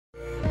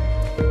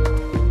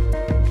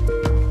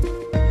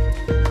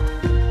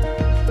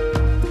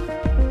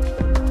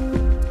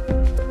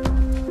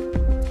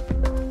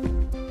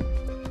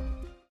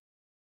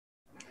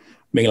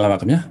မင်္ဂလာပါ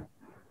ခင်ဗျာ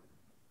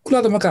ကုလ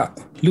သမဂ္ဂ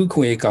လူ့ခွ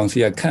င့်ရေးကောင်စီ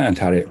ကခန့်အပ်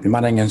ထားတဲ့မြန်မာ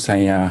နိုင်ငံဆို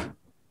င်ရာ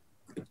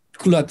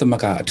ကုလသမ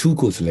ဂ္ဂအထူး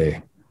ကိုယ်စားလှယ်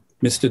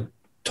Mr.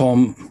 Tom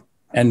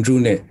Andrew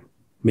နဲ့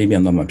မေးမြ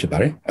န်းသွားမှာဖြစ်ပါ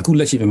တယ်အခု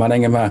လက်ရှိမြန်မာနို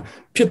င်ငံမှာ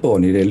ဖြစ်ပေါ်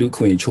နေတဲ့လူ့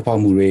ခွင့်ရေးချိုးဖော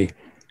က်မှုတွေ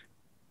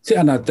စစ်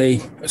အာဏာသိမ်း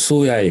အ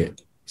စိုးရရဲ့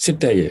စစ်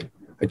တပ်ရဲ့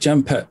အကြ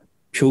မ်းဖက်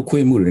ဖြိုခွ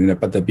င်းမှုတွေနဲ့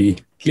ပတ်သက်ပြီး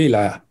လေ့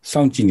လာ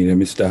စောင့်ကြည့်နေတဲ့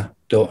Mr.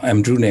 Tom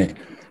Andrew နဲ့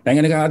နိုင်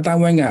ငံတကာအတိုင်း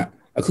အဝိုင်းက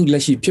အခုလ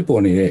က်ရှိဖြစ်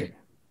ပေါ်နေတဲ့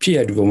ဖြစ်ရ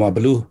ပ်တွေပေါ်မှာဘ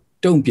လို့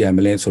တုံ့ပြန်မ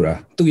လဲဆိုတာ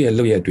သူ့ရဲ့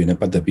လုပ်ရက်တွေနဲ့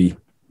ပတ်သက်ပြီး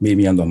မေး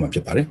မြန်းသွားမှာဖြ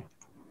စ်ပါတယ်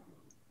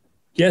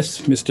Yes,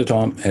 Mr.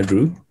 Tom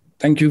Andrew,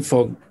 thank you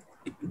for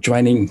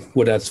joining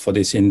with us for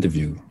this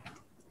interview.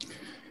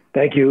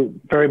 Thank you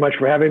very much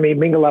for having me.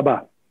 Mingalaba.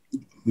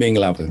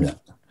 Mingalaba.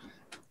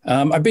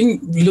 I've been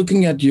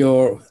looking at your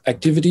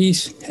activities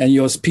and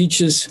your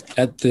speeches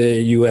at the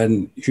UN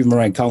Human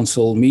Rights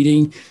Council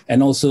meeting and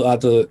also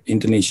other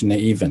international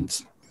events.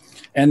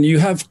 And you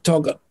have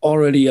talked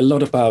already a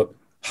lot about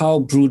how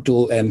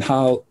brutal and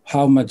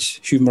how much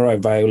human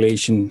rights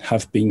violation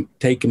have been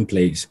taken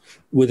place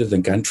within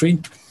the country.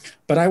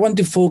 But I want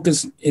to focus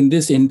in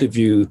this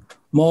interview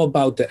more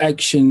about the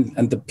action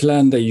and the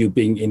plan that you've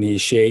been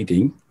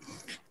initiating.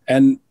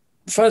 And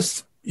first,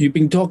 you've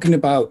been talking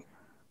about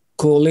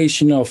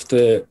coalition of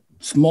the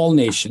small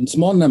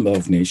number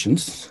of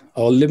nations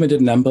or limited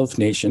number of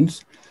nations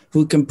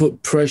who can put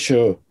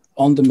pressure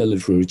on the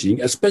military regime,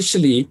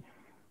 especially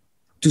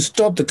to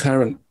stop the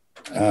current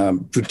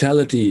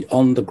brutality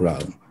on the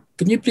ground.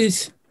 Can you please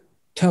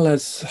tell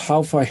us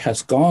how far it has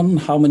gone,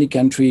 how many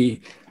countries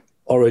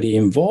already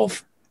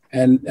involved,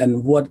 and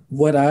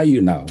what are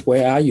you now?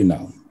 Where are you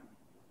now?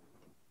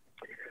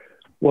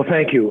 Well,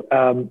 thank you.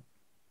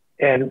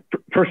 And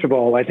first of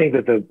all, I think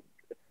that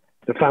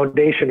the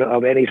foundation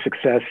of any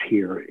success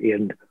here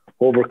in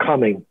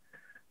overcoming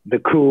the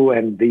coup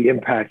and the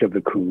impact of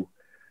the coup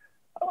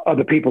are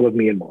the people of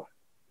Myanmar.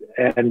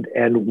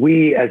 And we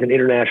as an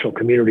international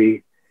community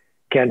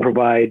can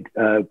provide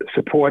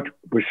support.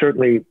 We're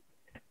certainly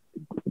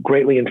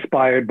greatly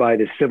inspired by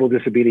the civil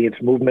disobedience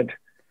movement,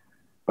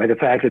 by the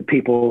fact that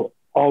people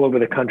all over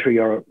the country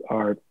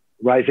are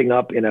rising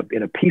up in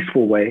a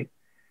peaceful way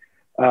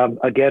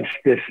against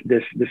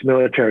this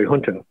military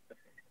junta.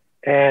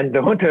 And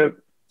the junta,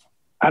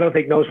 I don't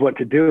think knows what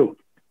to do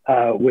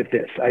with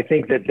this. I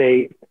think that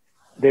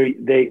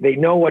they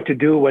know what to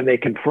do when they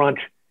confront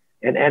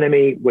an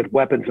enemy with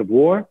weapons of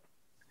war,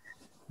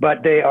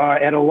 but they are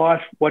at a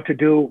loss what to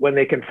do when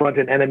they confront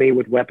an enemy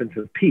with weapons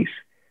of peace.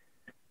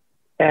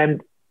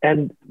 And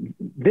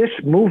this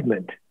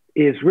movement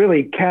is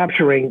really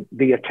capturing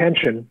the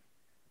attention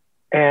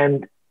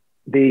and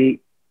the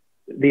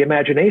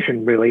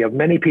imagination, really, of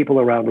many people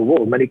around the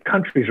world, many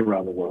countries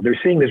around the world.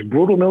 They're seeing this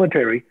brutal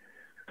military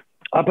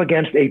up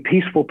against a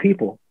peaceful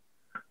people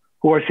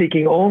who are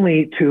seeking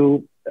only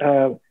to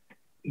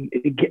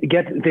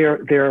get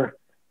their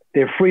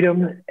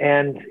freedom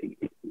and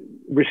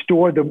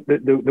restore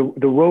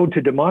the road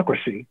to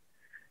democracy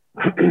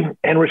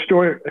and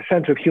restore a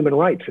sense of human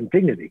rights and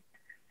dignity,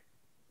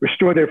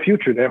 restore their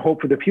future, their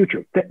hope for the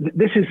future.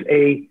 This is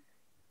a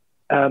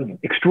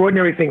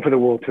extraordinary thing for the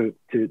world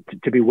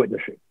to be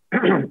witnessing.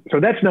 So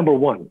that's number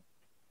one.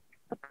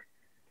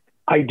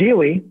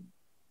 Ideally,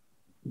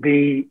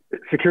 the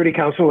Security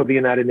Council of the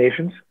United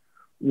Nations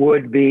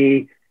would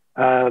be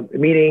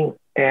meeting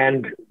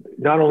and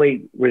not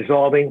only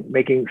resolving,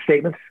 making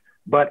statements,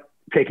 but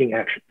taking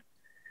action.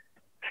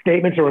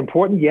 Statements are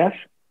important, yes,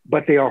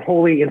 but they are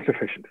wholly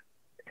insufficient.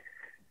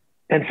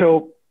 And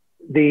so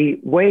the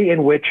way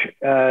in which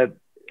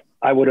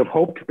I would have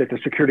hoped that the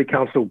Security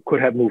Council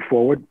could have moved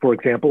forward, for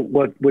example,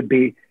 would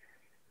be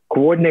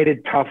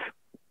coordinated, tough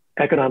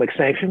economic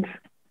sanctions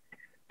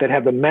that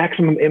have the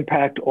maximum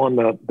impact on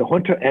the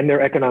junta and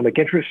their economic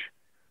interests,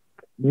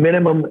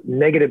 minimum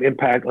negative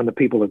impact on the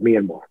people of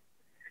Myanmar,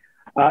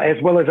 as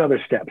well as other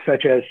steps,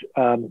 such as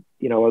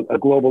a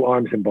global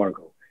arms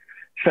embargo,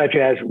 such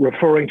as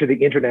referring to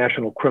the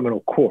International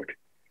Criminal Court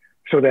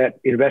so that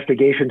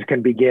investigations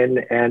can begin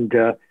and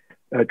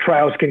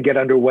trials can get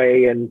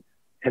underway and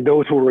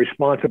those who are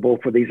responsible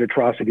for these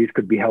atrocities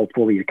could be held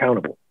fully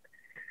accountable.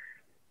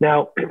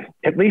 Now,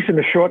 at least in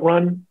the short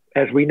run,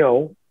 as we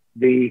know,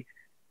 the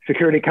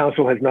Security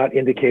Council has not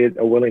indicated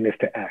a willingness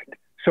to act.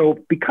 So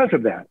because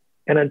of that,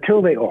 and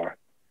until they are,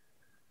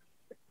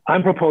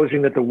 I'm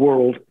proposing that the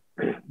world,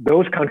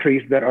 those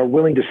countries that are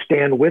willing to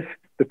stand with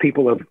the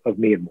people of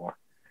Myanmar,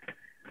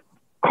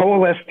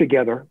 coalesce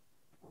together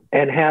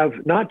and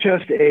have not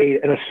just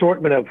an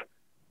assortment of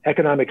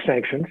economic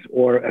sanctions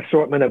or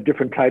assortment of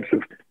different types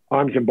of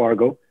arms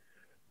embargo,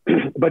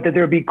 but that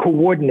there be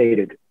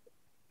coordinated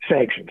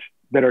sanctions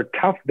that are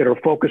tough, that are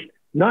focused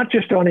not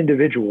just on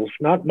individuals,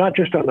 not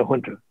just on the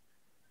junta,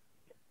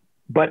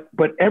 but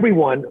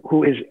everyone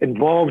who is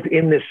involved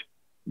in this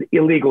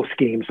illegal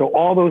scheme. So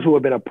all those who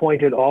have been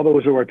appointed, all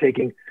those who are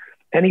taking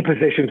any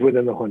positions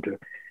within the junta,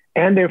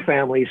 and their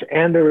families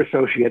and their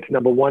associates,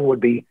 number one would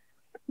be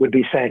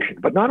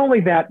sanctioned. But not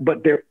only that,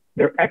 but their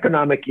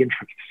economic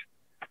interests.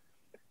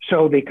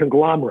 So the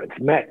conglomerates,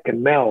 MEC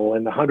and MEL,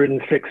 and the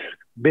 106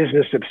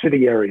 business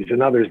subsidiaries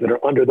and others that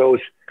are under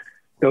those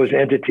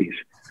entities.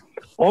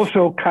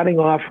 Also cutting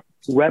off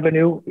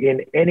revenue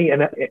in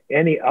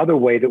any other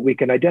way that we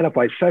can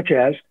identify, such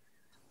as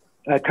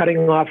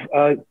cutting off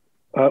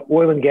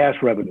oil and gas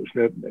revenues,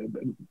 the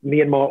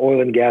Myanmar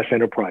oil and gas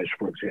enterprise,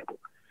 for example.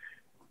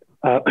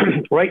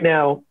 Right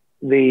now,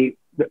 the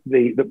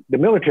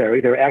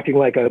military, they're acting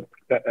like a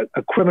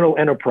criminal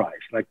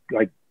enterprise, like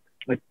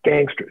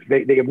gangsters.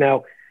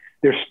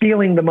 They're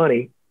stealing the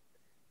money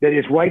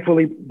that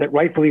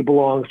rightfully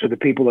belongs to the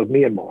people of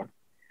Myanmar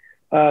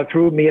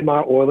through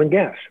Myanmar oil and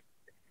gas.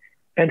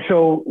 And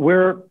so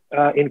we're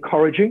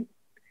encouraging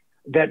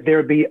that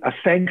there be a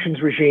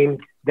sanctions regime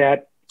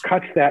that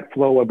cuts that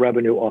flow of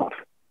revenue off,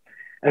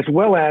 as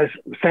well as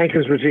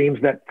sanctions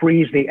regimes that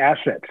freeze the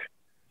assets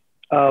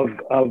of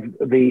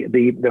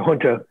the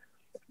junta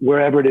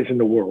wherever it is in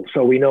the world.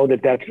 So we know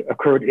that that's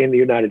occurred in the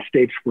United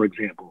States, for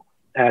example.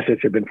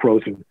 Assets have been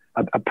frozen,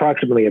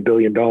 approximately $1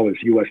 billion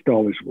US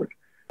dollars worth.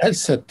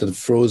 Assets are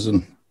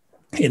frozen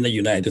in the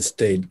United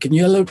States. Can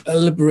you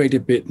elaborate a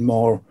bit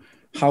more?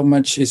 How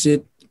much is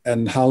it,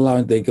 and how long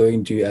are they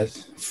going to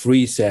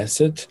freeze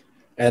assets?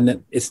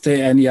 And is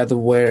there any other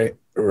way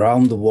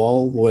around the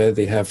world where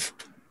they have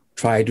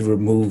tried to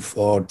remove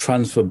or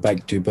transfer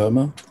back to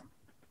Burma?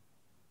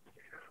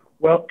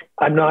 Well,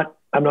 I'm not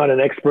an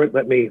expert.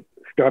 Let me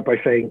start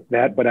by saying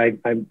that, but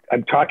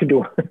I'm talking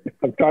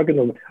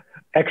to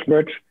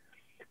experts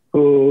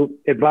who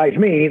advise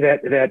me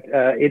that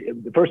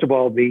first of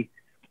all, the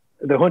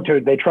junta,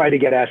 they tried to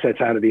get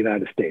assets out of the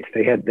United States.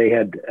 They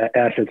had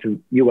assets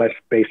in U.S.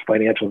 based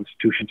financial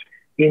institutions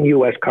in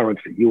U.S.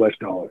 currency, U.S.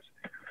 dollars.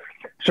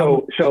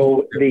 So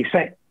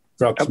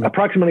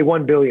approximately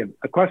 $1 billion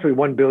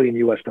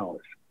US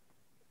dollars.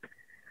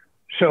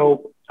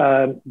 So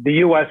the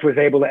U.S. was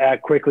able to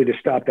act quickly to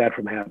stop that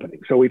from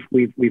happening. So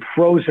we've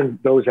frozen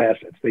those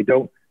assets. They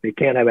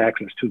can't have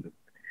access to them.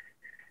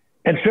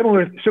 And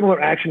similar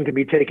action can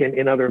be taken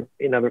in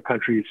other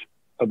countries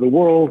of the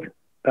world.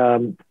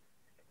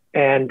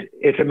 And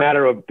it's a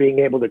matter of being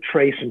able to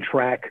trace and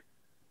track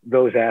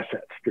those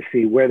assets to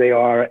see where they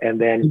are, and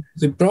then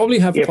they probably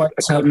have if quite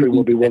a country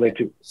will be willing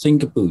to.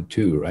 Singapore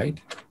too, right?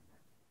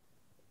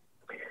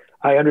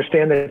 I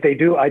understand that they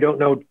do. I don't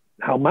know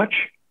how much.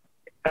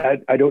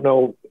 I don't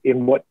know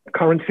in what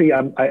currency.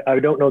 I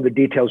don't know the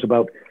details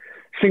about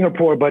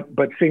Singapore, but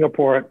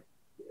Singapore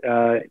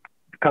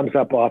comes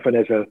up often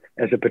as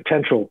a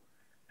potential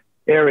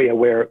area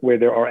where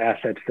there are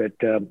assets that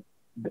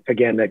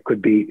again that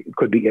could be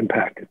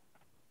impacted.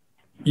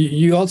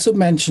 You also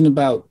mentioned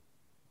about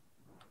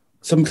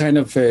some kind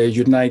of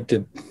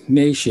United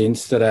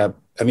Nations that are,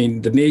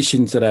 the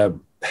nations that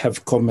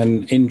have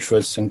common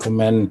interests and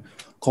common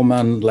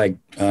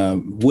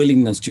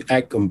willingness to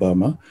act on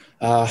Burma.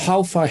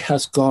 How far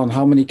has gone?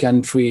 How many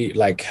countries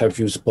have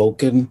you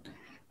spoken?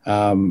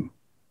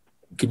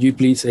 Could you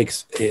please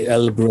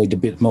elaborate a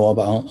bit more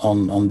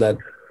on that?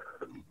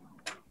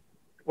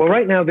 Well,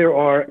 right now there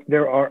are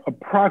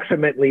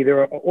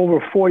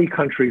over 40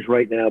 countries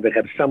right now that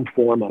have some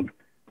form of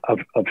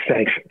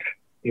sanctions,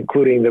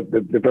 including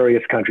the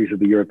various countries of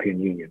the European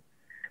Union.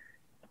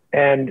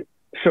 And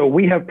so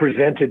we have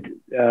presented,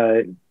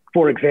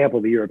 for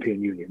example, the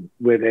European Union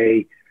with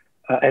an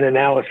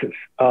analysis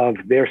of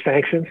their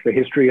sanctions, the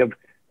history of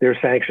their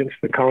sanctions,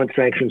 the current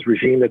sanctions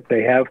regime that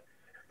they have,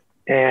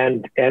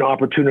 and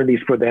opportunities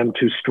for them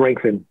to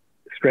strengthen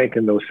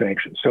those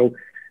sanctions. So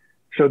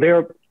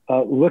they're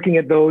looking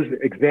at those,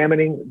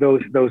 examining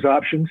those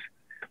options,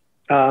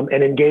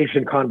 and engaged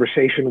in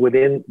conversation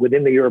within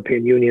the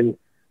European Union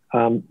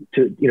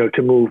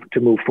to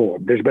move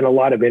forward. There's been a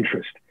lot of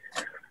interest.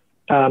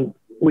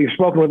 We've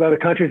spoken with other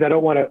countries. I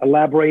don't want to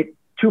elaborate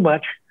too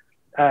much.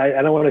 I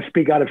don't want to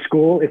speak out of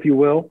school, if you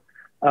will.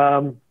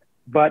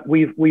 But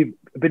we've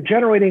been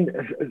generating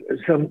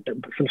some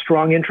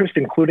strong interest,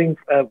 including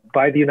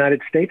by the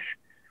United States,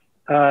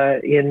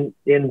 in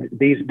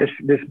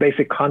this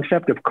basic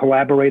concept of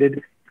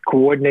coordinated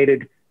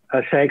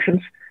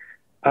sanctions.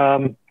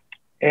 And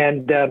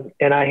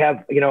I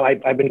have,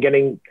 I've been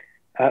getting.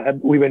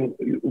 We've been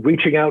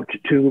reaching out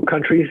to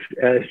countries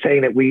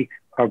saying that we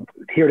are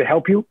here to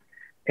help you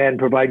and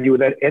provide you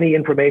with any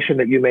information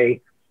that you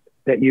may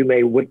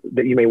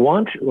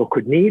want or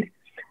could need,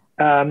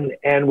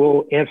 and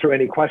we'll answer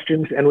any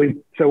questions. And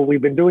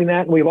we've been doing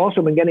that, and we've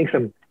also been getting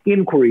some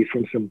inquiries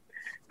from some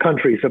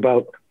countries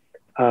about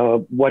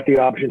what the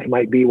options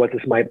might be, what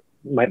this might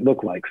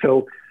look like.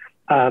 So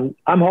I'm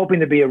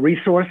hoping to be a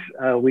resource.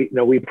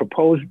 We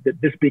proposed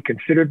that this be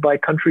considered by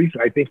countries.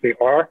 I think they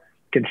are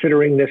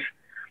considering this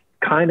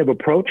kind of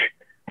approach,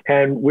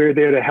 and we're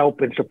there to help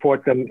and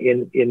support them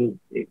in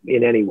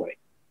any way.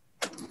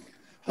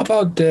 How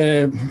about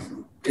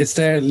is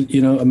there,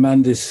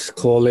 among this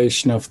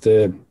coalition of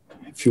the,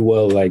 if you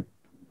will,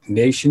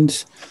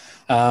 nations,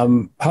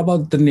 how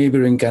about the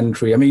neighboring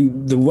country?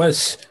 The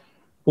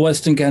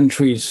Western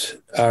countries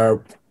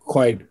are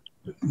quite,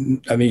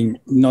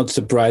 not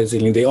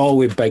surprisingly, they're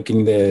always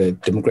backing the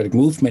democratic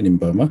movement in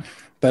Burma.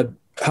 But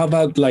how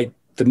about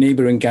the the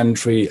neighboring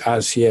country,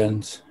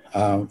 ASEAN,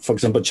 for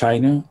example,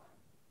 China?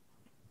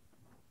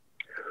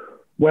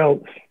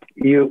 Well,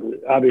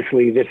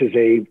 obviously this is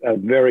a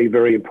very,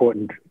 very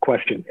important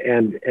question,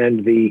 and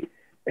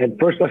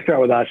first let's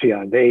start with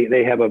ASEAN.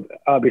 They have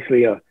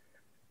obviously a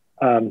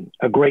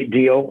great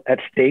deal at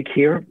stake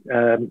here.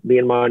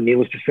 Myanmar,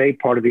 needless to say,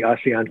 part of the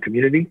ASEAN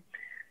community,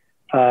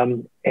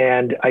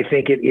 and I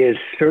think it is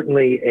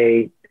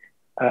certainly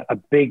a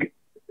big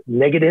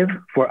negative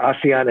for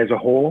ASEAN as a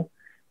whole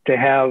to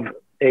have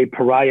a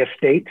pariah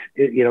state,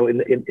 in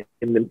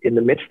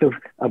the midst of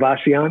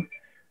ASEAN.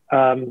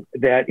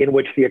 That in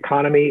which the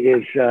economy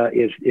is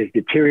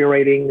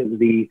deteriorating,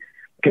 the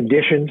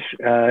conditions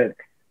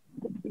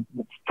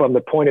from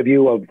the point of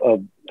view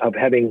of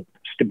having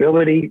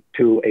stability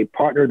to a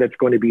partner that's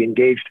going to be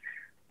engaged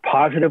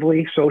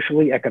positively,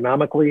 socially,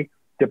 economically,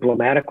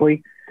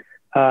 diplomatically.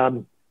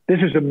 This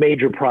is a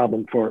major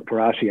problem for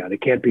ASEAN.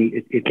 It can't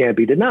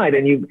be denied.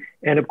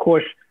 And of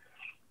course,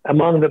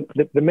 among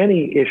the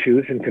many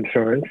issues and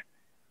concerns,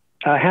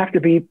 have to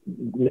be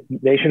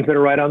nations that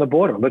are right on the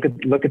border. Look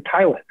at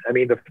Thailand. I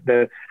mean,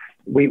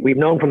 we've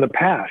known from the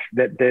past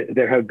that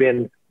there have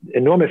been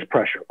enormous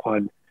pressure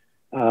on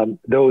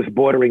those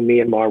bordering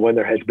Myanmar when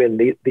there has been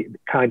the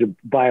kind of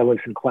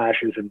violence and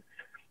clashes and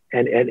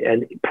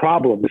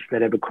problems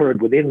that have occurred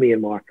within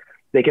Myanmar.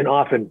 They can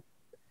often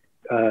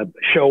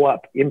show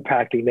up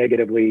impacting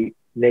negatively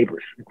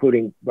neighbors,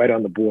 including right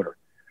on the border.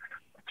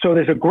 So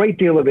there's a great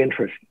deal of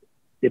interest,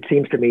 it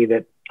seems to me,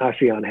 that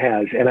ASEAN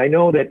has. And I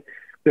know that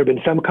there have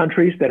been some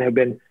countries that have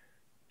been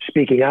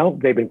speaking out.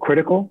 They've been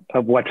critical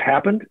of what's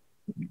happened.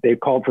 They've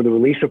called for the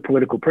release of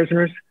political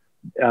prisoners.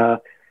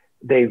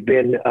 They've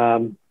been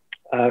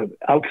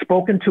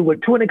outspoken to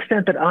an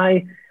extent that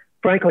I,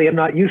 frankly, am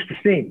not used to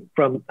seeing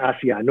from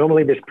ASEAN.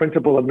 Normally, this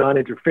principle of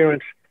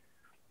non-interference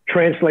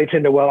translates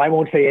into, well, I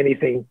won't say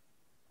anything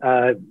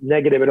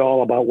negative at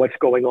all about what's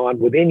going on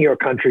within your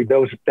country.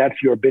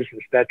 That's your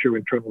business. That's your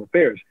internal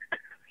affairs.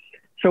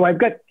 So I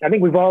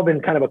think we've all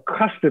been kind of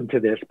accustomed to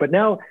this, but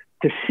now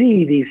to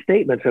see these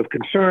statements of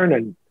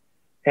concern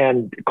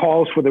and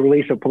calls for the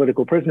release of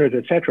political prisoners,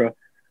 et cetera,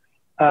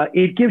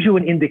 it gives you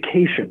an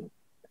indication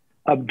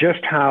of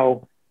just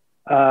how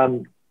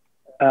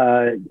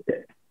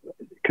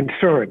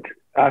concerned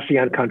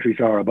ASEAN countries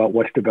are about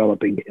what's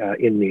developing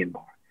in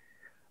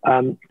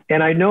Myanmar.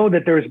 And I know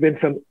that there's been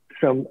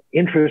some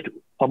interest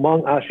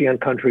among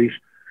ASEAN countries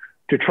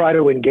to try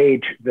to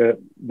engage the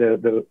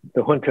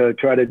junta,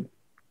 try to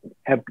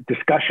have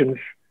discussions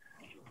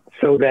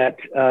so that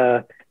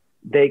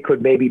they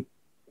could maybe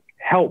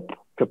help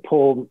to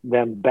pull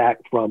them back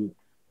from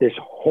this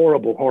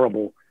horrible,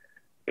 horrible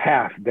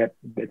path that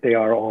they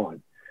are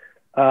on.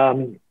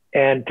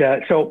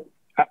 So,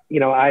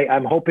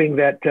 I'm hoping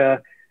that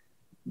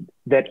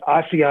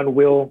ASEAN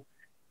will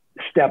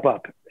step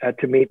up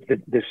to meet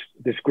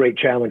this great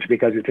challenge,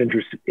 because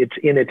it's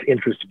in its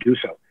interest to do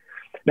so.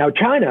 Now,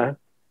 China,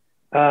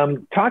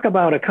 talk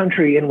about a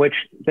country in which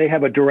they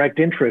have a direct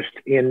interest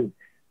in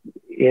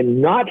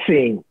not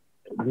seeing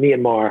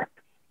Myanmar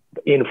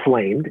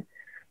inflamed.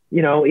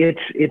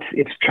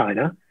 It's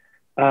China.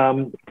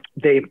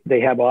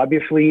 They have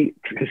obviously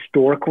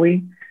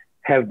historically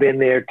have been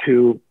there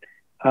to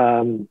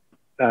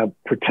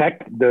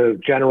protect the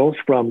generals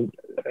from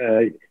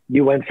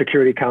UN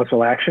Security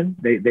Council action.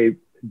 The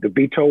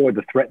veto or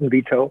the threatened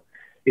veto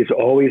is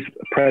always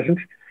present.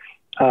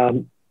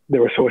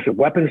 They're a source of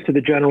weapons to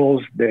the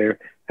generals. They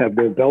have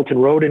their Belt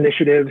and Road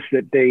initiatives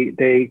that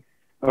they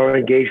are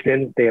engaged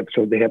in. They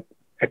have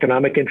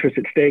economic interests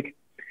at stake.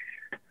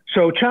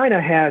 So China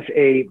has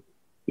a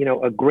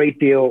great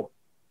deal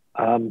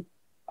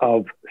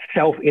of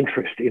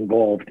self-interest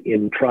involved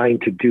in trying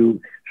to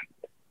do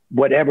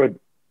whatever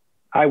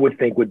I would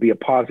think would be a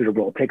positive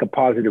role, take a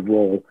positive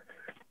role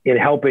in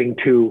helping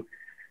to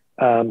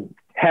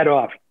head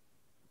off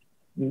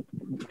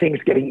things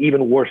getting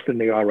even worse than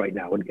they are right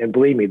now. And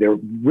believe me, they're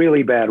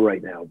really bad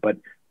right now, but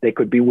they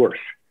could be worse.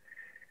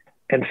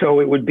 And so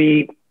it would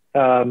be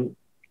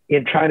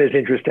in China's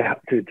interest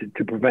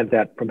to prevent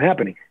that from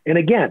happening. And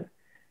again,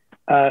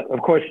 of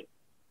course,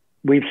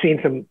 we've seen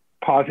some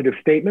positive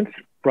statements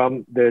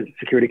from the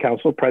Security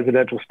Council,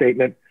 presidential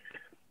statement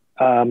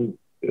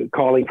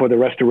calling for the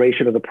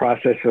restoration of the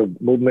process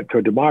of movement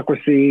toward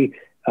democracy,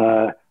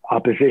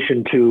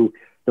 opposition to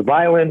the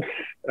violence,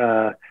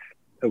 the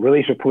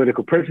release of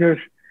political prisoners.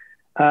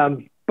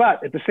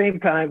 But at the same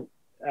time,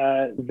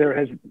 there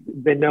has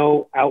been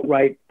no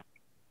outright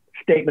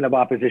statement of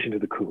opposition to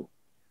the coup.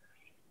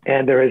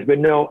 And there has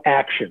been no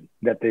action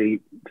that the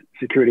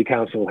Security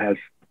Council has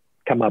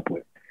come up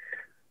with.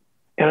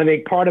 And I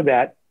think part of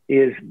that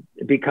is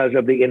because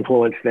of the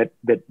influence that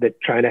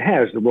China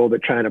has, the role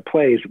that China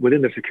plays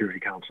within the Security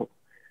Council.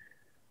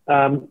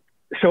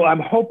 So I'm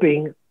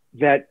hoping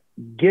that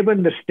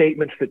given the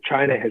statements that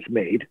China has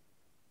made,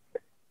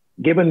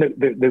 given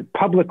the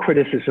public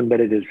criticism that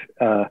it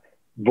has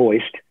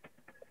voiced,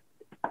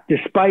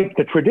 despite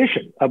the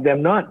tradition of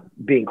them not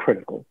being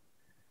critical,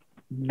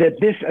 that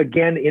this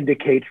again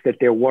indicates that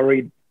they're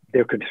worried,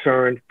 they're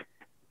concerned,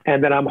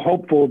 and that I'm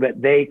hopeful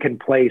that they can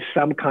play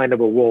some kind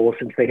of a role,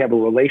 since they have a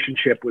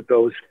relationship with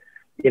those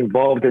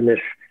involved in this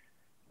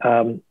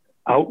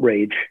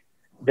outrage,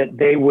 that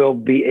they will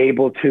be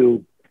able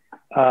to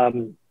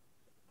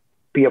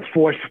be a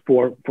force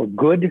for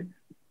good,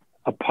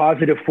 a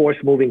positive force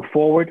moving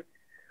forward,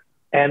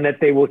 and that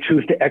they will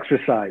choose to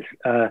exercise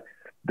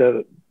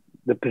the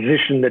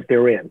position that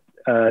they're in,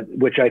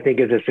 which I think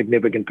is a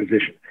significant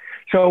position.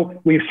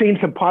 So we've seen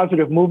some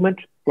positive movement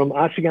from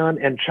ASEAN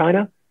and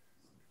China.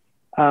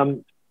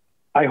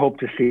 I hope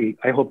to see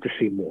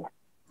more.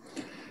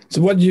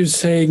 So what you're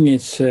saying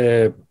is,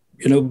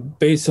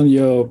 based on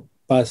your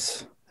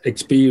past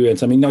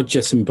experience, I mean, not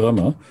just in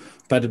Burma,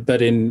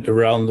 but in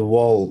around the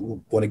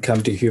world, when it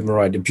comes to human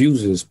rights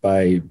abuses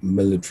by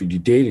military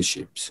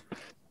dictatorships,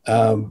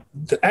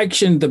 the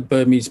action the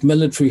Burmese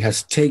military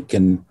has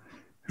taken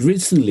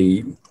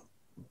recently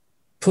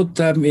put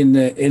them in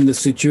the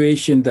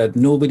situation that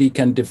nobody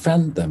can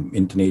defend them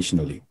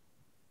internationally.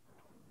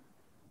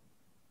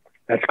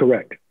 That's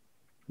correct.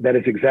 That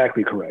is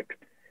exactly correct.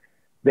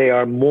 They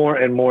are more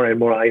and more and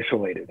more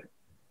isolated.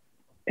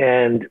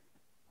 And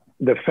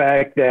the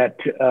fact that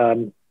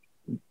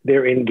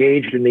they're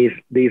engaged in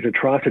these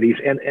atrocities,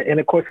 and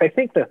of course, I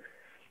think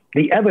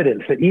the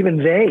evidence that even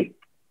they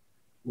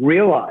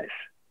realize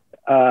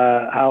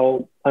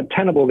how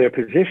untenable their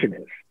position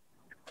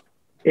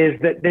is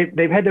that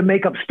they've had to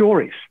make up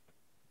stories.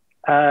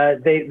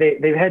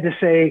 They've had to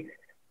say,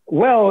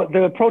 well,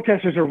 the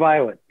protesters are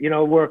violent.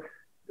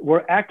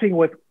 We're acting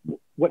with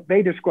what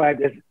they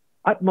described as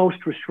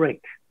utmost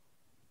restraint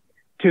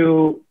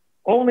to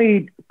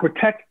only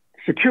protect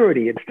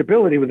security and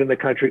stability within the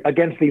country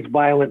against these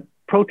violent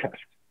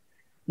protests.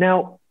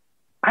 Now,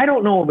 I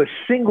don't know of a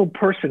single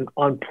person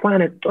on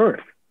planet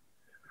Earth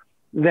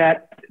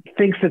that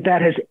thinks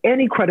that has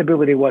any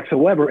credibility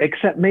whatsoever,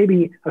 except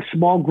maybe a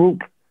small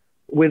group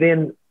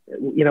within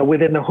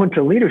the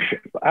junta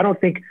leadership. I don't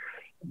think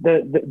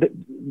the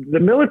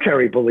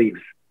military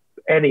believes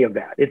any of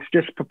that. It's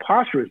just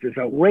preposterous. It's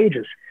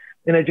outrageous.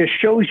 And it just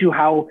shows you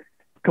how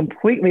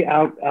completely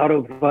out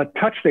of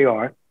touch they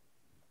are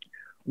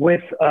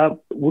with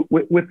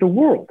the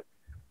world.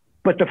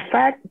 But the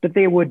fact that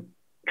they would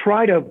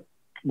try to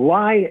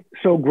lie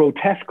so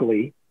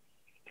grotesquely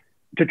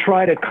to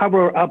try to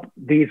cover up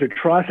these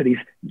atrocities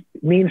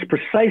means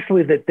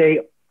precisely that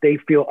they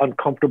feel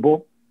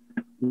uncomfortable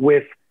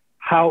with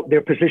how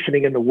they're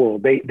positioning in the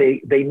world.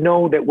 They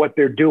know that what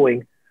they're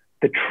doing,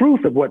 the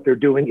truth of what they're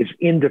doing, is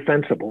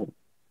indefensible.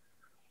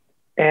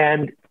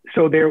 And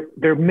so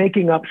they're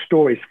making up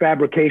stories,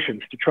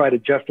 fabrications, to try to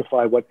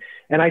justify what.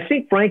 And I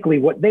think, frankly,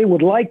 what they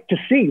would like to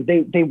see,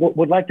 they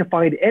would like to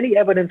find any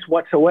evidence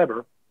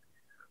whatsoever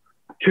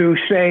to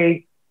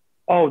say,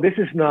 oh, this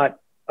is not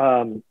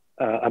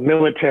a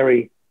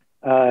military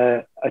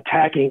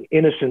attacking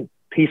innocent,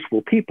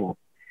 peaceful people.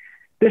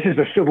 This is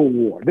a civil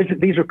war.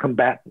 These are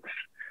combatants,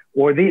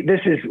 or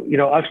this is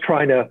us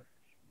trying to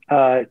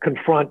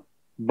confront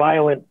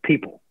violent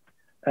people.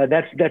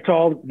 That's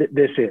all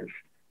this is.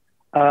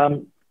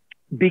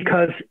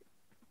 Because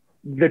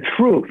the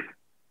truth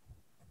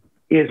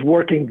is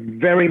working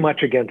very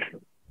much against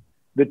them.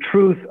 The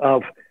truth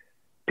of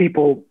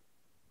people,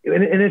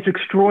 and it's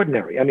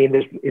extraordinary. I mean,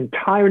 this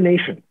entire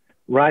nation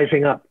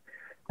rising up,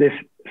 this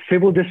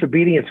civil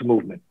disobedience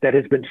movement that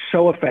has been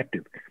so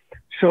effective,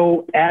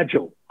 so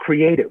agile,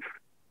 creative.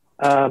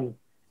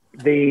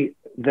 The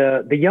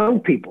young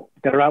people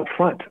that are out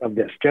front of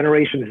this,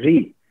 Generation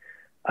Z,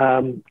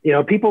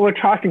 people are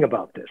talking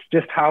about this,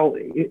 just how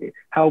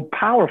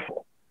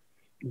powerful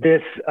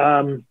this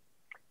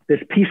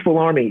peaceful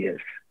army is.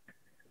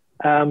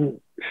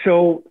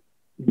 So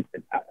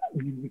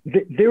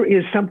there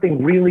is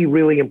something really,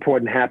 really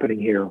important happening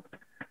here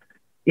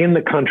in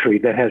the country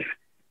that has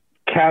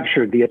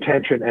captured the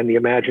attention and the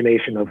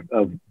imagination of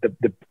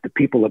the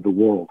people of the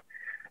world,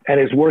 and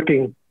is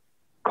working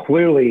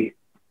clearly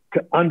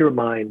to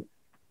undermine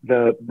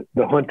the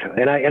junta.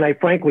 And I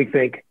frankly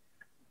think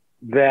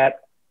that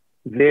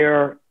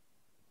their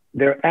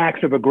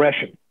acts of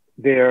aggression,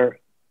 their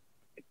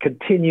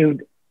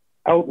continued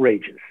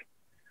outrages,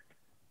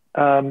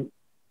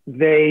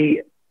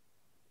 these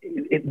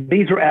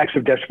are acts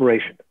of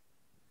desperation.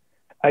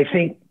 I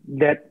think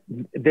that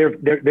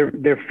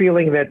they're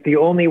feeling that the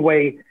only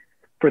way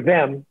for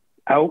them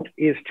out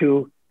is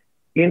to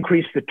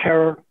increase the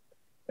terror,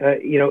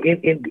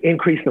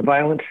 increase the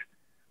violence,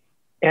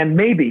 and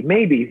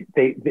maybe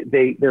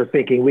they're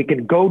thinking we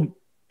can goad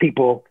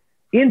people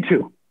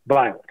into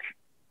violence,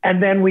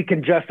 and then we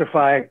can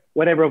justify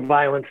whatever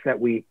violence that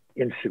we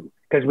ensue,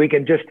 because we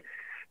can just,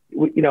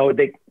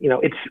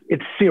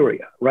 it's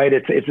Syria, right?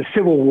 It's a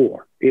civil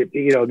war. This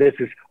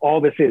is all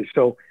this is.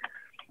 So,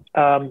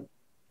 but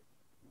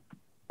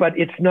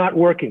it's not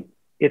working.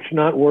 It's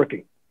not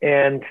working,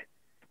 and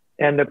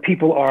the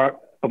people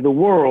of the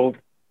world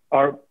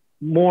are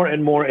more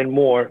and more and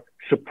more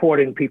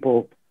supporting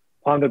people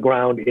on the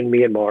ground in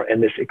Myanmar,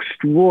 and this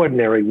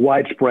extraordinary,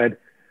 widespread,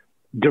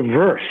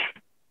 diverse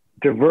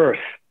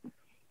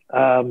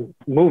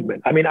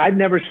movement. I mean, I've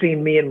never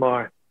seen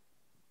Myanmar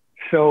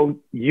so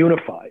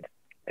unified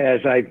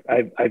as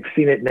I've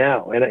seen it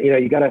now. And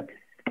you gotta,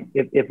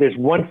 if there's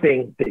one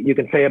thing that you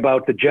can say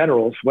about the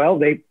generals, well,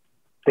 they've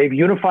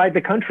unified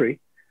the country.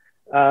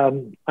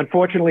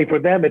 Unfortunately for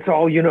them, it's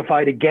all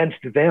unified against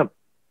them,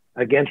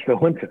 against the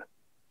junta.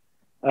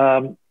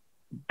 But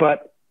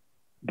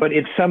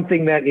it's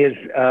something that is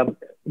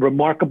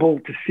remarkable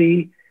to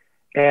see.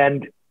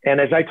 And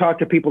as I talk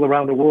to people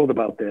around the world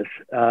about this,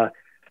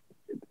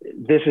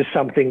 this is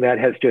something that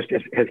has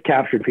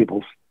captured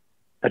people's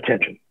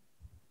attention.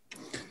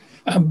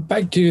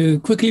 Back to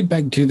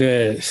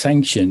the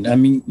sanction. I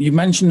mean, you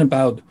mentioned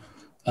about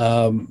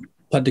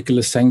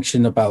particular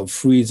sanction about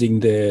freezing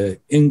the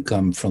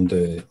income from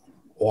the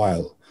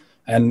oil,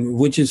 and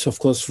which is, of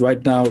course,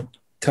 right now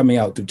coming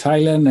out to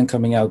Thailand and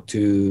coming out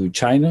to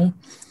China,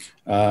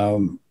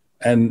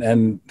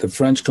 and the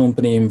French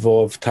company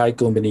involved, Thai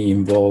company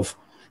involved,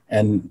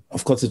 and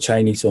of course the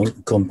Chinese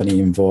company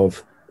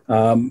involved.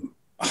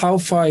 How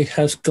far it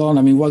has gone?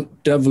 I mean,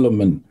 what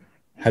development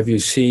have you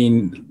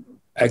seen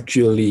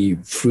actually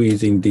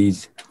freezing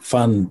these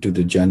funds to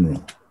the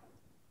general?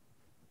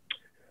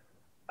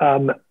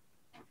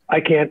 I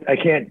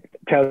can't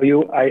tell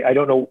you. I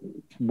don't know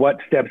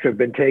what steps have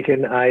been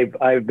taken.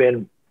 I've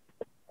been,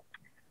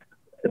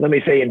 let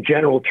me say in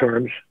general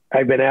terms,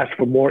 I've been asked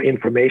for more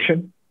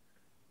information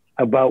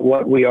about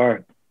what we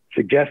are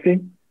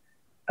suggesting.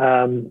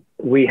 I've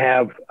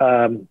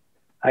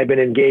been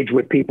engaged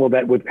with people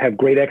that would have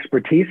great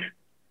expertise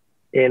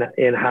in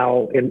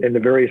the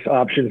various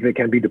options that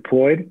can be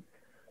deployed.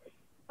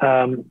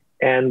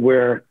 And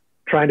we're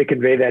trying to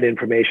convey that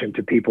information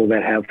to people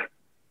that have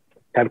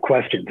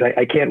questions.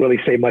 I can't really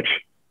say much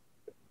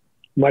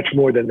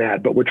more than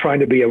that, but we're trying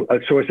to be a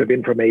source of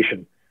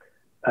information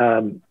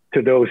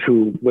to those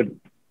who would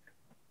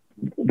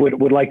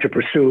like to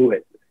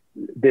pursue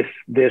this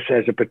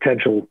as a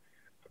potential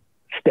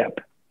step.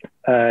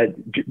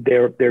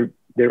 They're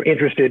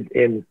interested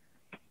in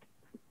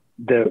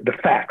the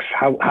facts.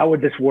 How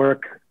would this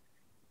work?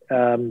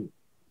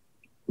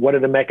 What are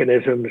the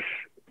mechanisms,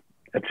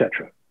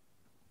 etc.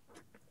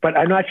 But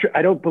I'm not sure.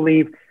 I don't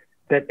believe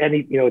that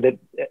that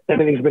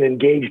everything's been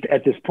engaged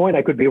at this point.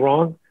 I could be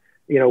wrong.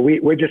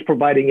 We're just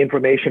providing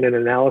information and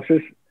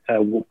analysis.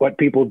 What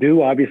people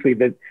do, obviously,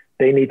 that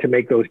they need to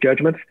make those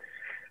judgments.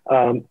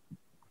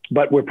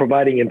 But we're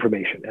providing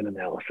information and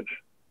analysis.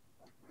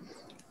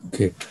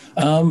 Okay.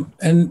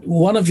 And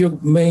one of your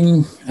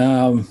main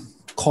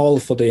call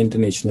for the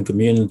international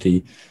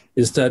community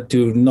is that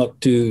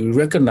not to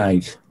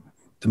recognize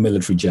the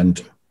military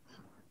junta.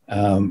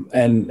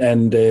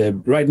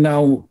 And right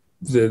now,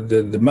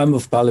 the member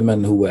of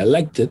parliament who were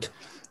elected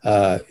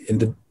in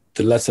the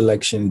last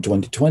election in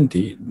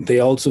 2020, they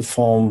also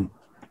form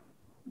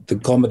the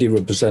committee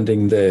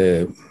representing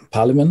the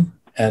parliament,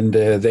 and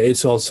there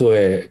is also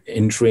a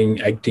interim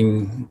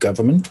acting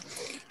government.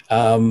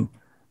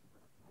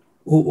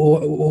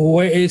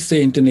 Where is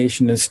the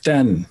international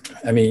stand?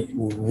 I mean,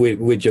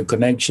 with your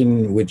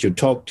connection, with your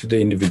talk to the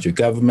individual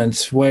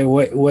governments,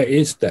 where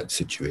is that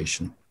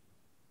situation?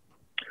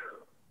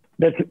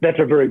 That's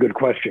a very good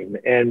question,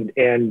 and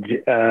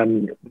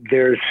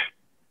there's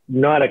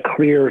not a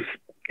clear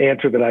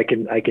answer that I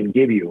can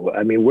give you.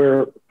 I mean,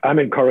 I'm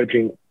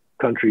encouraging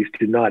countries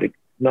to not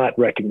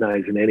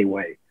recognize in any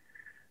way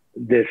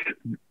this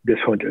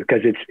junta,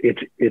 because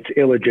it's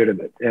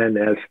illegitimate, and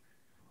as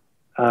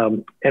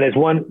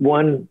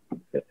one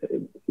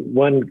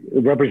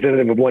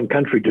representative of one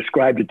country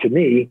described it to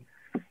me,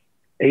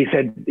 he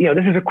said,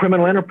 this is a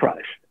criminal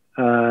enterprise.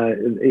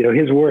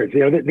 His words,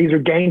 these are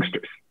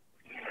gangsters.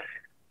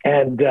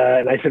 And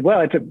I said,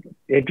 well, it's an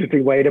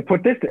interesting way to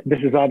put this. This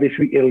is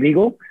obviously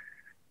illegal.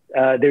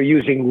 They're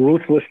using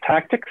ruthless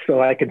tactics,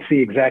 so I can see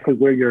exactly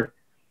where you're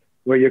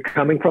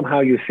coming from,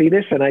 how you see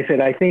this. And I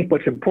said, I think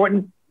what's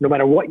important, no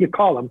matter what you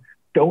call them,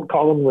 don't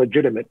call them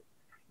legitimate,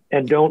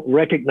 and don't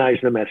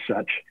recognize them as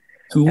such.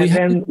 Sorry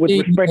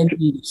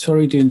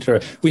to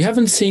interrupt. We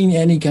haven't seen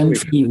any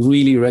country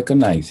really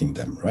recognizing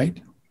them,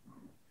 right?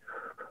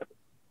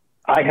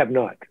 I have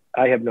not.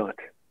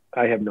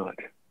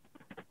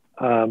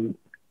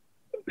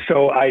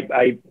 So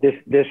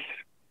this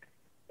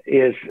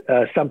is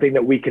something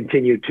that we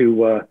continue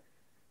to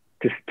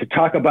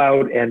talk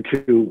about and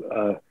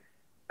to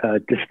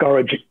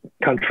discourage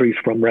countries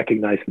from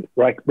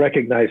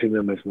recognizing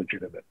them as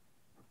legitimate.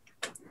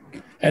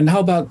 And how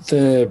about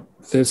the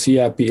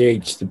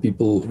CRPH, the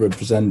people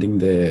representing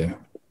the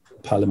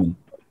parliament?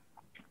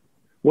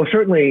 Well,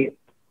 certainly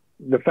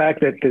the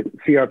fact that the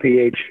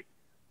CRPH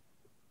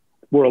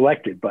were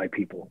elected by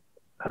people,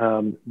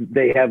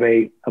 they have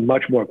a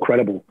much more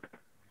credible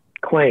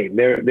claim.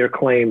 Their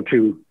claim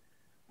to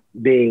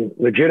being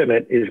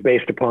legitimate is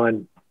based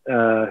upon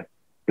the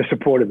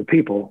support of the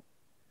people,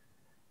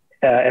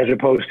 as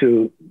opposed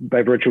to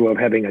by virtue of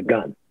having a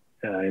gun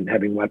and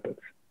having weapons.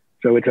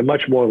 So it's a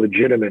much more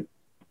legitimate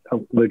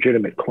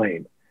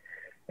claim.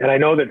 And I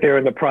know that they're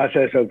in the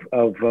process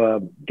of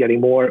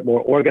getting more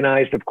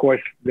organized. Of course,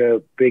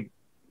 the big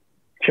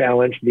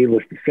challenge,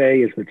 needless to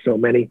say, is that so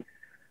many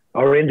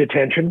are in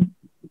detention,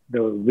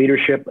 the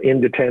leadership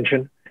in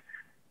detention.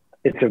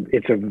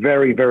 it's a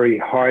very, very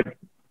hard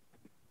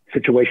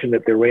situation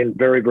that they're in,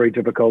 very, very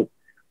difficult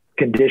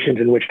conditions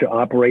in which to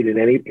operate in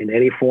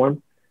any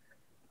form.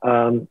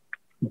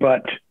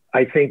 But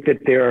I think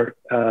that they're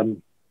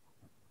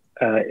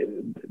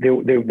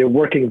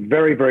working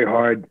very, very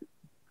hard.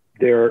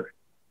 They're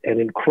an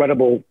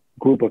incredible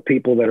group of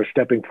people that are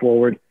stepping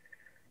forward.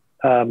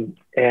 And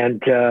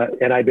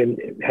I've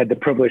had the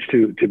privilege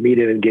to meet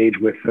and engage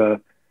with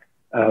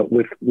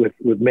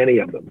many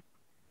of them.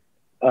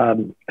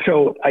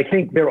 So I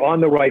think they're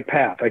on the right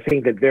path. I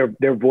think that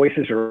their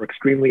voices are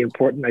extremely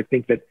important. I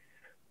think that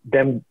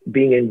them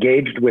being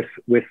engaged with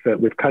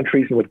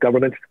countries and with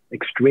governments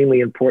extremely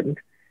important.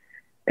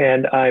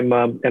 And I'm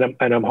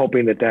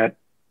hoping that's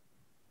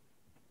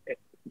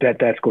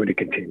going to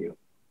continue.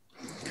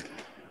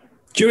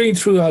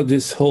 Throughout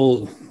this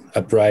whole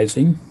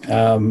uprising,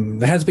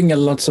 there has been a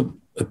lot of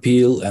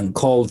appeal and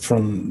call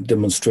from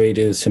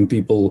demonstrators and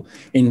people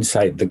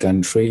inside the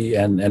country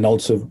and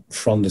also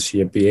from the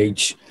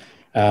CRPH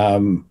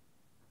to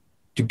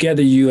get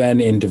a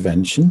UN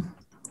intervention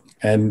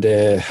and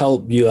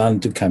help UN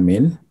to come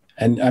in.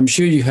 And I'm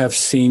sure you have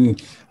seen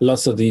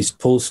lots of these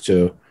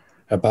posters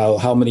about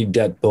how many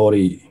dead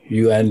bodies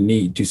UN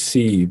need to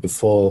see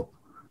before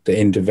the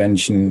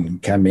intervention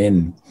come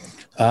in.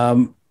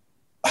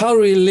 How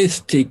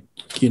realistic,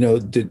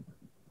 the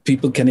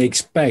people can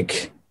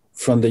expect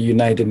from the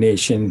United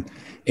Nations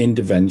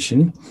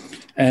intervention,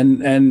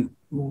 and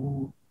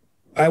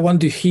I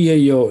want to hear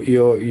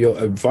your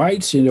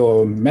advice,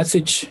 your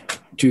message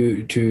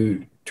to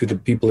the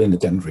people in the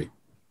country.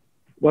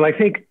 Well, I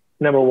think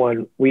number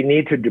one, we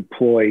need to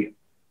deploy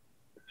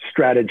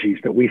strategies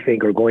that we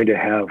think are going to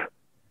have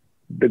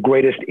the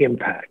greatest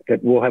impact,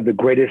 that will have the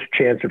greatest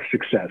chance of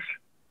success,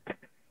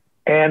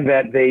 and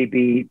that they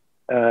be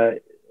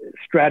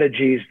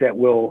strategies that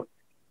will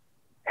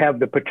have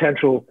the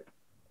potential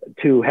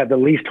to have the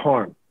least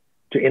harm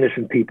to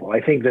innocent people.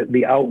 I think that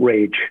the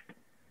outrage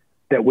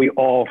that we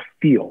all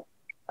feel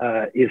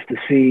is to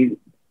see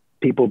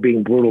people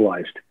being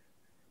brutalized,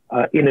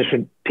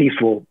 innocent,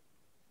 peaceful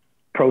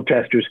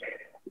protesters,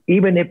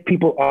 even if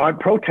people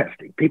aren't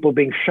protesting, people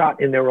being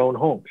shot in their own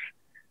homes,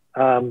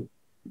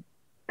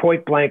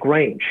 point blank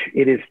range.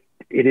 It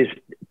is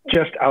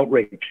just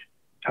outrageous.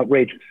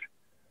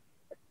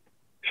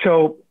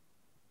 So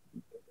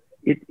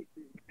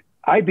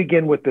I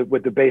begin with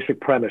the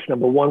basic premise.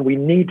 Number one, we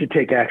need to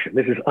take action.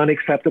 This is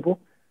unacceptable.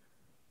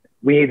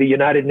 We need the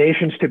United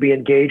Nations to be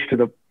engaged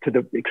to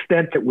the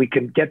extent that we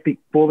can get the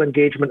full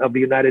engagement of the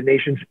United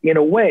Nations in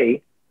a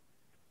way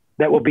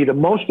that will be the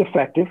most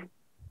effective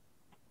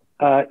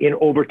in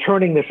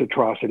overturning this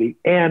atrocity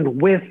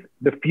and with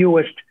the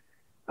fewest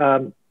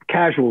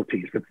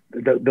casualties,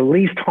 the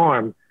least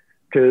harm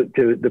to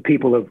the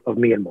people of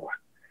Myanmar.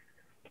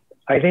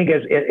 I think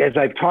as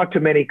I've talked to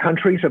many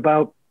countries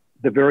about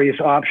the various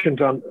options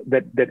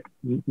that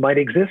might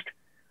exist,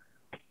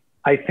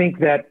 I think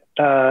that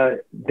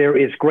there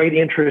is great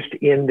interest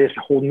in this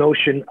whole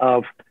notion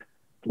of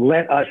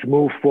let us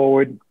move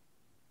forward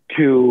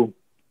to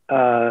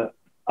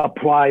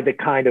apply the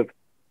kind of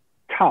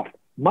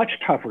much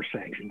tougher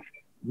sanctions,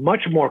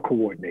 much more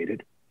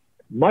coordinated,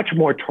 much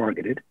more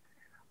targeted,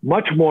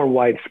 much more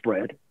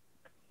widespread,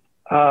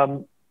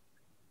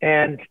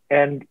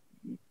 and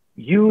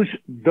use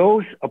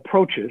those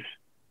approaches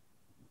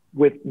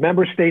with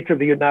member states of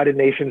the United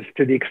Nations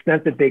to the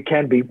extent that they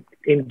can be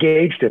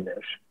engaged in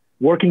this,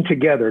 working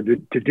together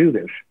to do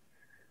this,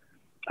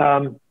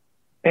 and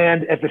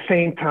at the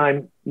same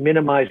time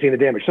minimizing the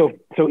damage.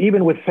 So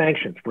even with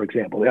sanctions, for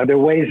example, are there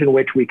ways in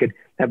which we could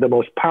have the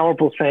most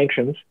powerful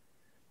sanctions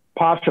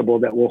possible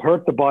that will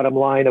hurt the bottom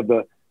line of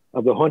the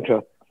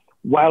junta,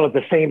 while at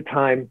the same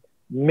time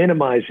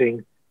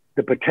minimizing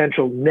the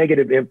potential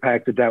negative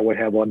impact that would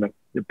have on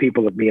the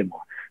people of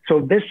Myanmar? So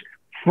this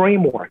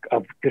framework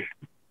of this,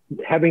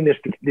 having these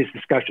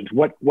discussions,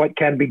 what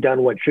can be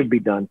done, what should be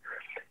done,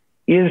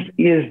 is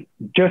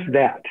just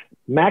that: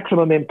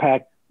 maximum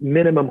impact,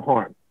 minimum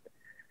harm.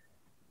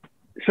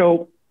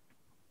 So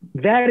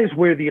that is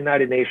where the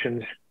United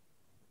Nations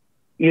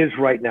is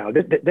right now.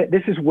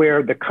 This is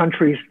where the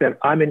countries that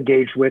I'm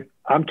engaged with,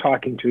 I'm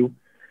talking to,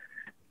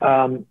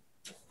 that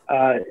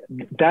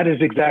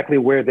is exactly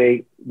where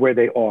they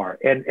are.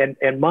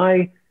 And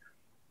my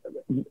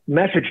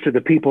message to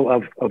the people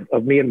of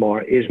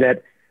Myanmar is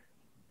that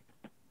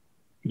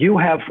you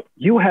have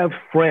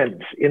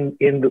friends in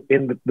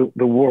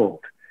the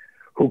world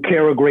who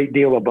care a great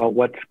deal about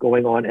what's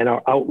going on and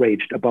are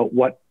outraged about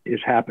what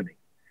is happening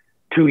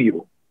to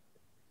you.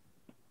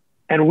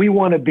 And we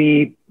want to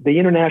be, the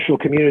international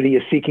community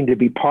is seeking to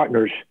be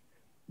partners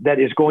that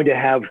is going to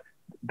have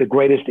the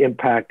greatest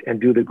impact and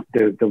do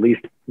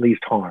the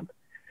least harm.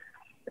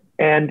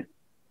 And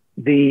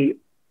the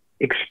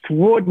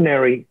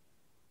extraordinary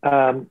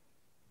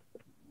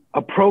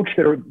approach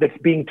that's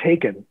being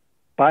taken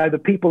by the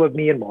people of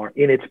Myanmar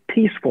in its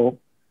peaceful,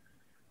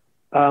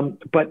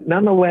 but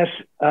nonetheless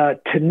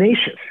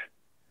tenacious,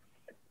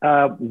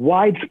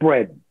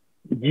 widespread,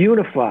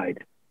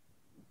 unified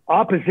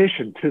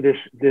opposition to this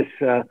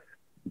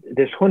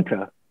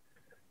junta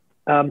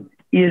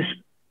is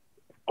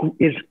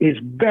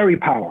very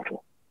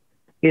powerful.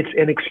 It's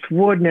an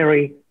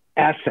extraordinary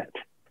asset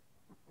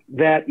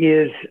that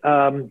is,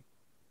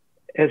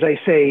 as I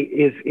say,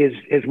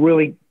 is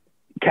really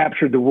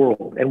captured the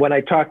world. And when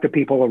I talk to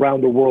people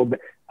around the world,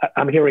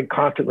 I'm hearing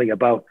constantly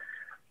about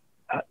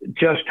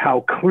just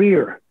how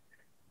clear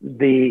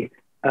this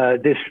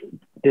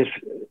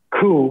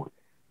coup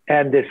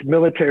and this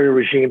military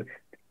regime,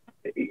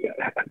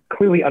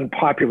 clearly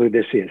unpopular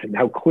this is, and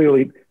how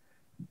clearly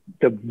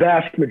the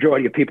vast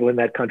majority of people in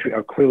that country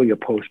are clearly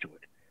opposed to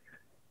it.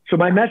 So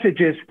my message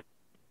is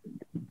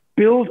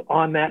build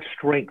on that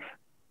strength.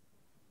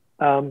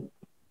 Don't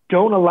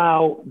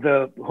allow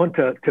the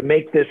junta to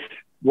make this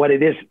what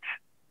it isn't.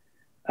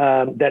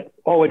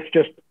 It's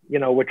just,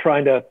 we're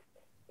trying to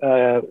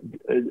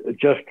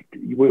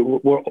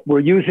we're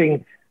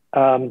using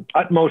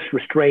utmost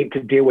restraint to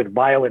deal with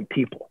violent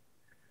people.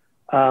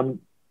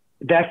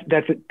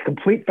 That's a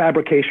complete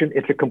fabrication.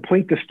 It's a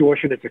complete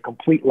distortion. It's a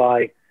complete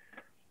lie.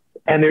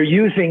 And they're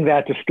using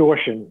that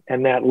distortion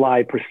and that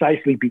lie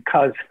precisely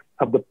because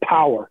of the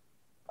power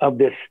of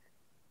this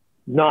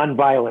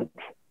nonviolent,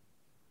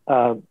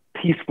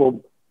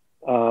 peaceful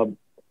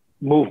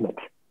movement,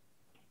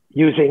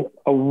 using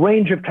a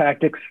range of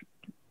tactics,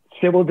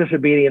 civil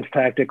disobedience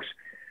tactics,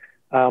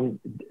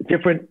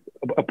 different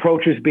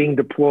approaches being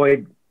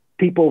deployed,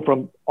 people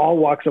from all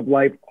walks of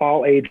life,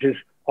 all ages,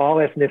 all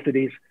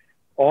ethnicities,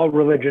 all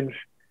religions,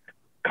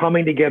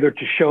 coming together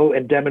to show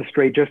and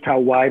demonstrate just how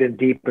wide and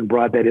deep and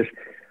broad that is.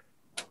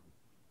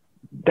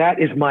 That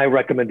is my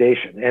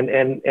recommendation.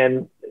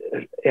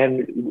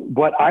 And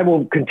what I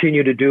will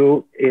continue to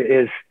do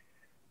is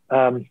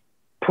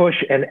push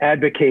and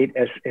advocate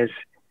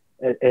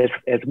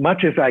as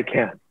much as I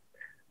can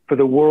for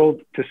the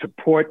world to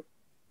support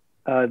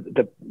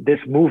this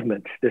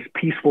movement, this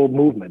peaceful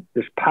movement,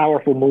 this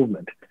powerful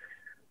movement,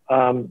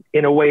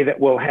 in a way that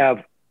will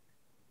have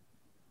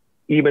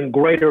even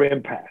greater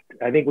impact.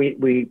 I think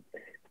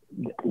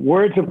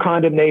words of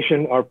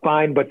condemnation are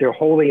fine, but they're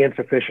wholly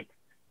insufficient.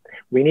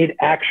 We need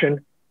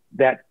action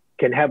that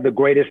can have the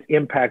greatest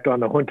impact on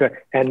the junta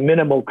and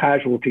minimal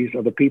casualties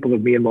of the people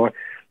of Myanmar.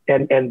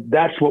 And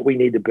that's what we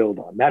need to build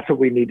on. That's what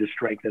we need to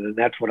strengthen. And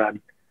that's what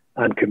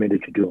I'm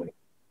committed to doing.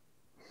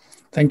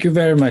 Thank you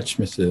very much,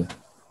 Mr.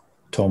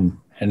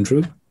 Tom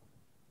Andrew.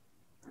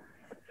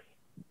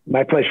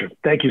 My pleasure.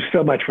 Thank you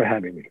so much for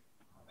having me.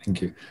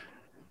 Thank you.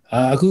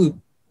 အခု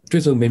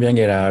တွေ့ဆုံမေးမြန်း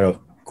ခဲ့တာကတော့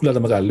ကုလသ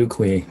မဂ္ဂလူ့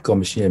ခွင့်ကော်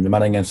မရှင်ရဲ့မြန်မာ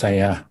နိုင်ငံဆိုင်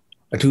ရာ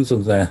အထူးစုံ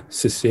စမ်း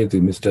စစ်ဆေးသူ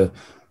Mr.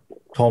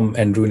 Tom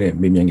Andrew နဲ့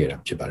မေးမြန်းခဲ့တာ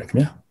ဖြစ်ပါတယ်ခင်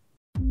ဗျာ